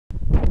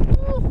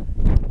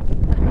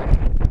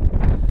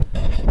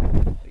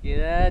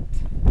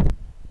sunset.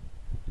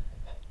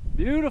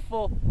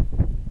 Beautiful.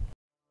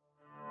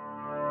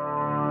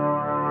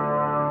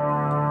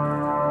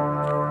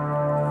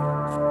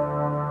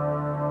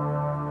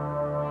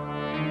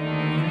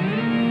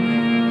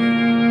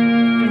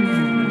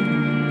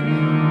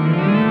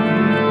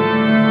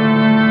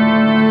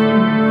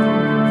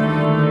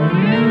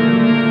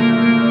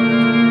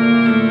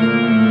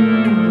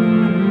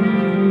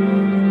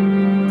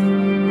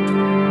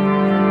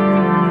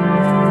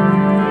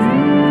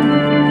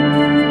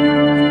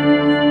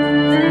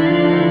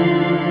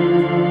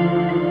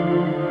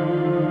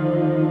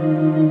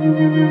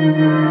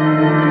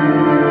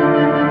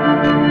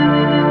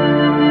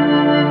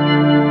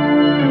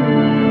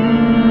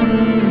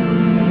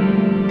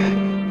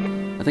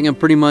 I think I'm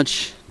pretty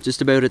much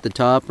just about at the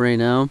top right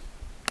now.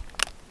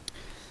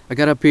 I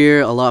got up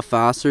here a lot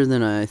faster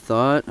than I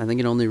thought. I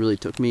think it only really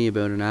took me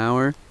about an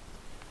hour.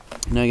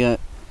 And I got,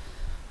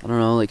 I don't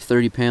know, like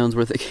 30 pounds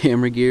worth of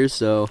camera gear,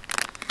 so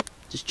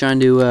just trying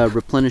to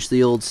replenish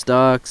the old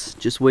stocks.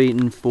 Just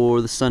waiting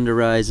for the sun to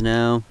rise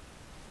now.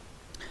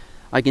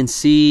 I can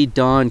see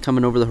dawn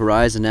coming over the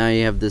horizon now.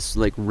 You have this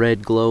like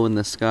red glow in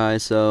the sky,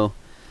 so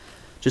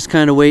just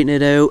kind of waiting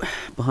it out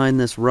behind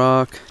this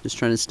rock, just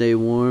trying to stay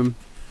warm.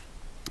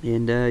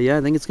 And yeah,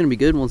 I think it's gonna be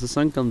good once the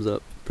sun comes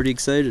up. Pretty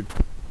excited.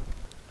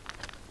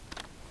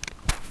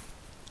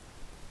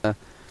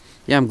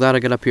 Yeah, I'm glad I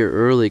got up here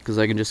early because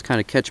I can just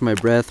kind of catch my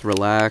breath,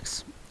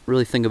 relax,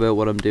 really think about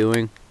what I'm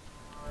doing.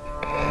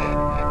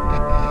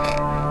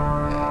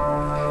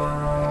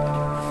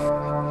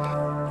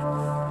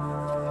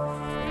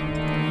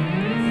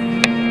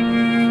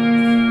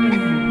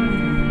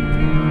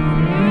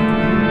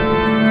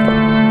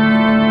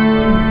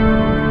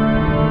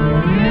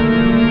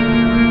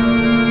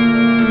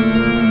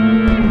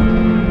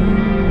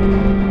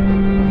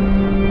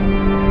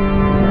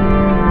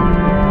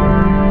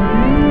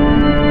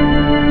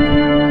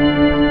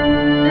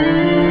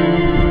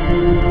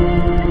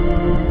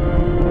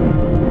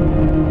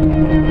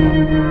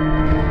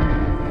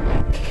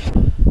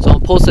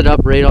 Posted up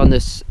right on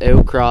this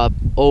outcrop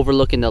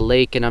overlooking the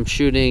lake, and I'm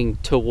shooting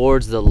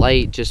towards the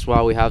light just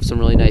while we have some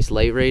really nice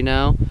light right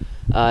now.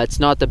 It's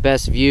not the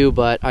best view,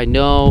 but I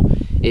know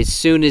as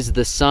soon as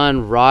the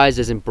sun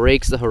rises and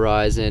breaks the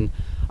horizon,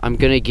 I'm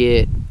gonna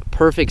get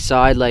perfect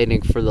side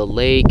lighting for the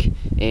lake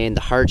and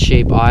the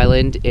heart-shaped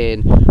island.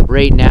 And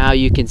right now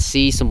you can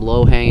see some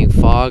low-hanging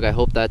fog. I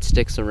hope that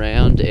sticks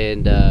around,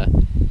 and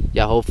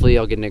yeah, hopefully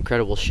I'll get an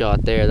incredible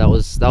shot there. That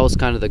was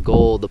kind of the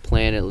goal, the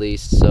plan at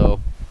least. So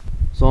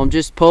I'm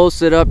just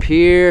posted up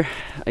here.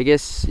 I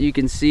guess you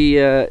can see,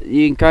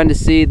 you can kind of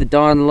see the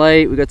dawn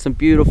light. We got some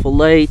beautiful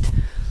light.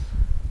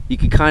 You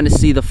can kind of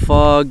see the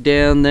fog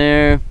down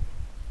there.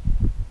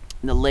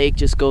 And the lake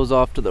just goes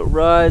off to the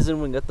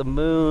horizon. We got the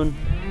moon.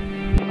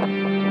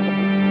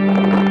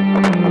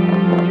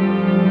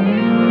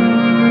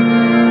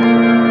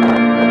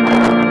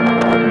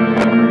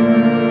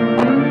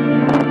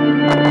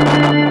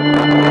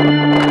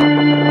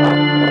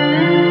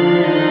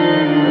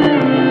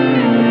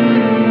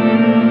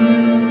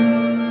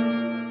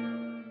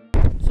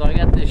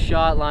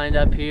 Shot lined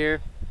up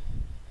here,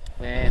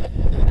 and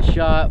the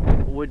shot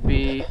would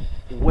be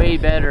way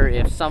better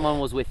if someone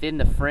was within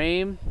the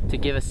frame to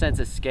give a sense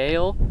of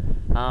scale.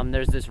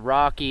 There's this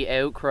rocky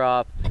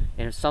outcrop,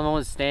 and if someone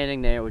was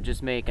standing there, it would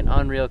just make an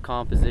unreal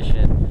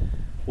composition.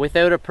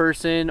 Without a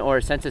person or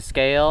a sense of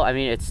scale, I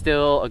mean, it's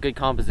still a good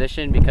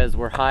composition because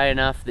we're high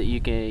enough that you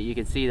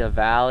can see the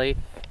valley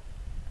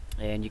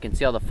and you can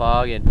see all the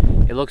fog,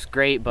 and it looks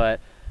great, but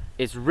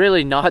it's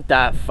really not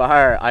that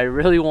far. I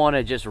really want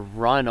to just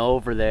run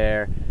over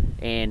there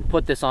and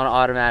put this on an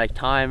automatic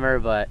timer,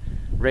 but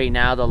right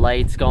now the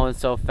light's going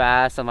so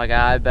fast, I'm like,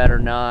 I better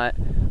not.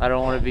 I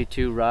don't want to be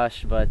too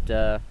rushed, but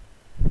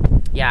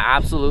yeah,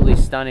 absolutely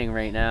stunning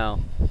right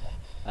now.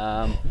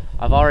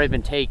 I've already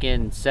been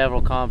taking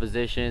several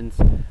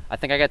compositions. I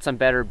think I got some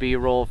better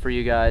B-roll for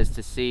you guys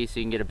to see so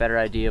you can get a better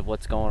idea of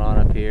what's going on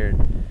up here.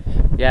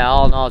 Yeah,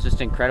 all in all, it's just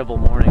an incredible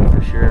morning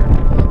for sure.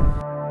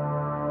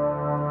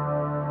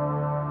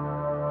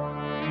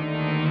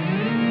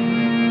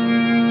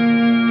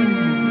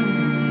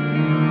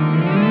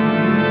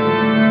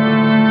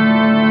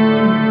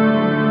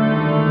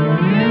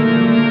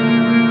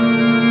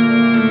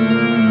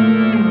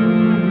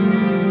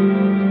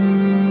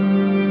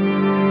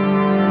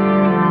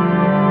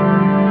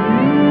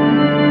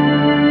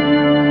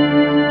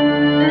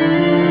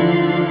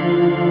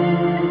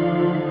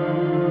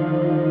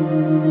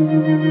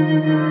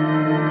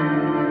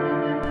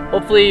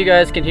 Hopefully you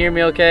guys can hear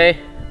me okay.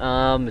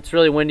 It's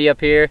really windy up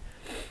here.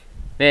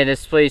 Man,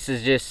 this place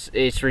is just,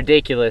 it's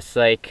ridiculous.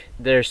 Like,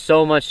 there's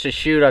so much to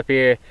shoot up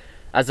here.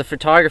 As a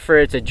photographer,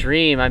 it's a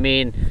dream. I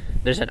mean,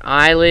 there's an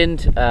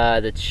island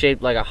that's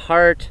shaped like a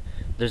heart.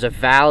 There's a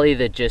valley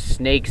that just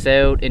snakes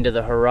out into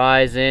the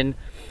horizon.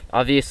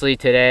 Obviously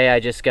today I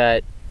just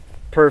got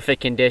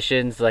perfect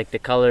conditions. Like, the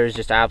color is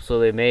just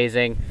absolutely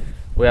amazing.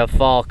 We have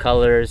fall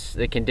colors.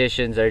 The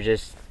conditions are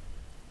just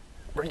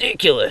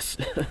ridiculous.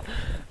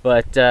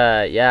 But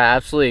yeah,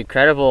 absolutely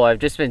incredible. I've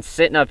just been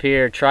sitting up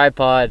here,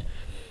 tripod,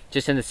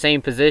 just in the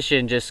same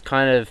position, just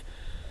kind of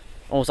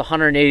almost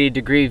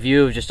 180-degree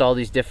view of just all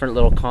these different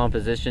little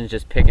compositions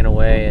just picking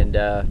away. And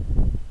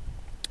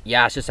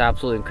yeah, it's just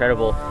absolutely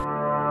incredible.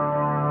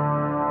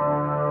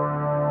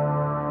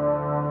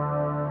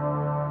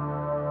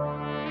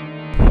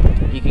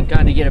 You can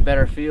kind of get a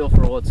better feel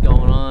for what's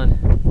going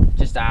on.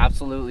 Just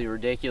absolutely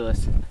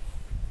ridiculous.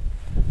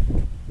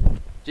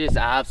 Just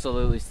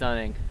absolutely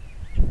stunning.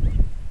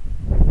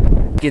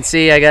 You can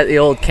see I got the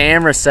old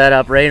camera set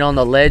up right on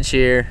the ledge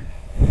here.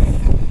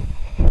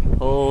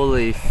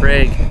 Holy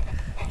frig.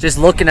 Just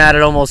looking at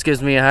it almost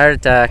gives me a heart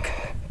attack.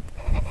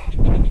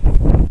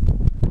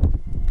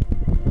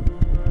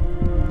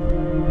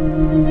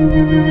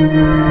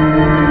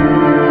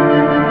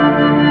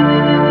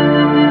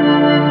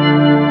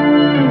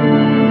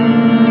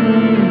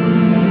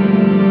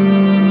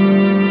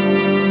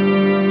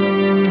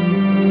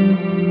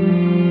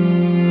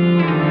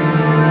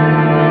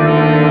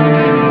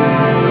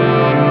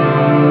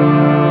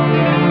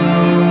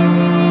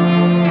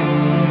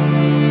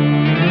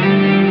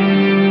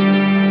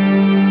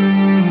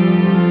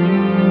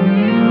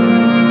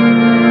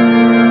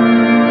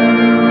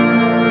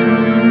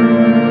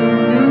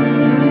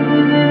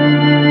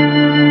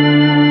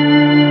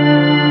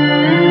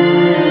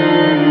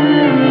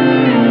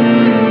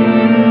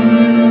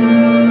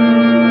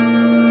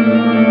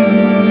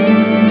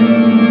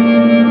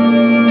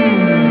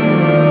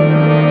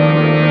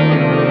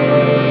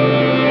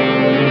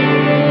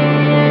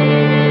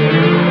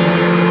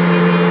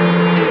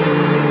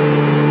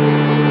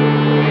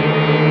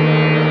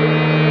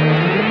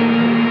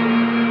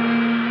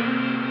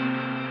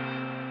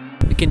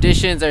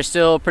 Conditions are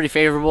still pretty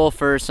favorable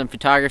for some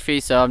photography,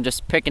 so I'm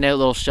just picking out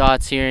little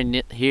shots here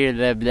and here.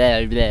 Blah,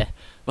 blah,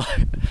 blah.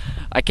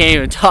 I can't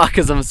even talk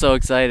because I'm so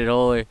excited.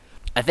 Holy!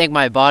 I think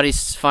my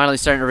body's finally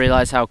starting to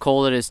realize how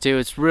cold it is too.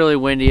 It's really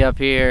windy up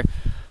here.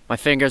 My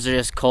fingers are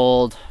just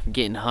cold. I'm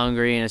getting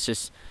hungry, and it's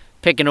just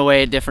picking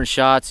away at different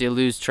shots. You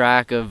lose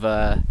track of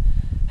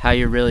how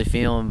you're really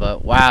feeling.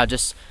 But wow,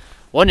 just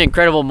what an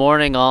incredible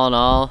morning all in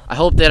all. I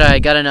hope that I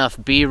got enough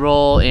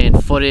B-roll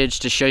and footage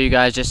to show you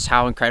guys just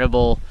how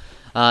incredible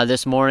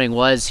this morning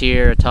was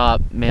here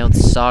atop Mount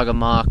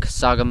Sagamook.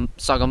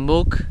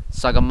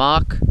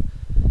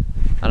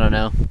 I don't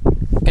know.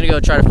 I'm gonna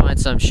go try to find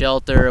some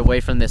shelter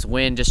away from this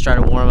wind, just try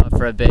to warm up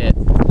for a bit,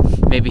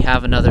 maybe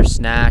have another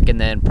snack, and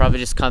then probably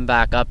just come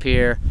back up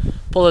here,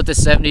 pull out the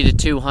 70 to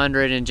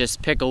 200 and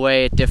just pick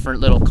away at different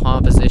little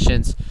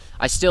compositions.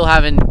 I still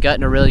haven't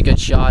gotten a really good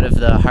shot of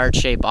the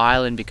heart-shaped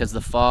island because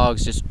the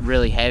fog's just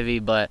really heavy,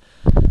 but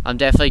I'm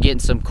definitely getting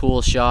some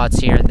cool shots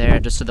here and there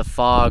just of the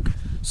fog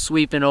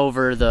sweeping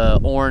over the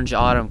orange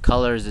autumn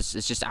colors.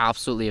 It's just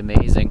absolutely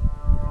amazing.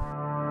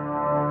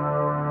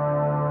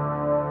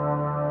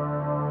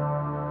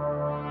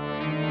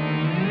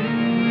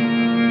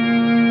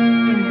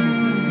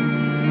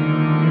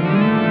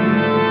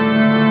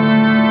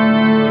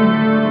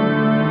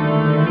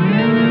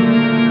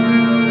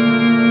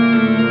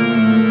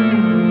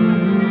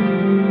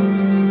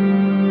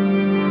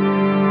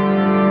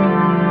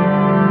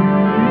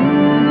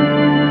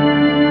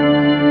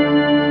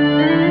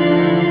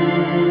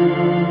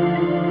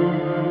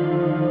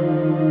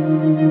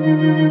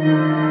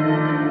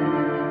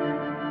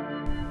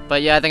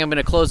 But yeah, I think I'm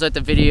gonna close out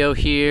the video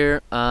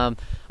here. I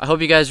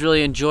hope you guys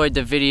really enjoyed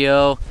the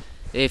video.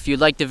 If you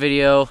liked the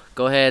video,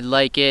 go ahead,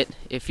 like it.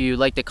 If you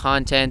like the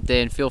content,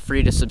 then feel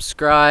free to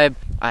subscribe.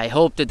 I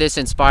hope that this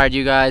inspired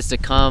you guys to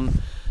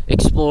come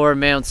explore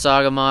Mount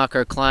Sagamook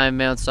or climb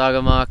Mount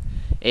Sagamook.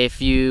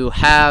 If you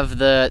have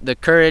the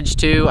courage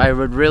to, I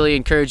would really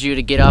encourage you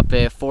to get up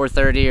at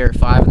 4:30 or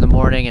 5 in the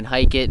morning and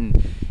hike it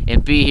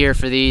and be here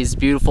for these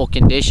beautiful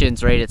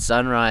conditions right at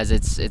sunrise.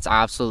 It's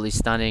absolutely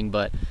stunning.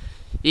 But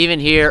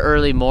even here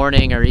early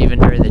morning or even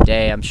during the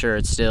day, I'm sure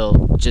it's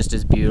still just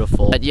as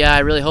beautiful. But yeah, I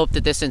really hope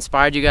that this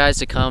inspired you guys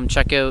to come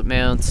check out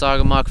Mount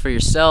Sagamook for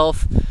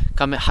yourself.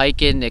 Come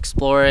hike it and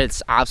explore it.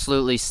 It's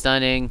absolutely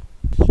stunning.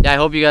 Yeah, I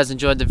hope you guys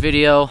enjoyed the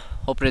video.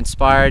 Hope it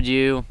inspired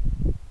you.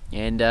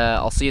 And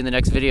I'll see you in the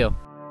next video.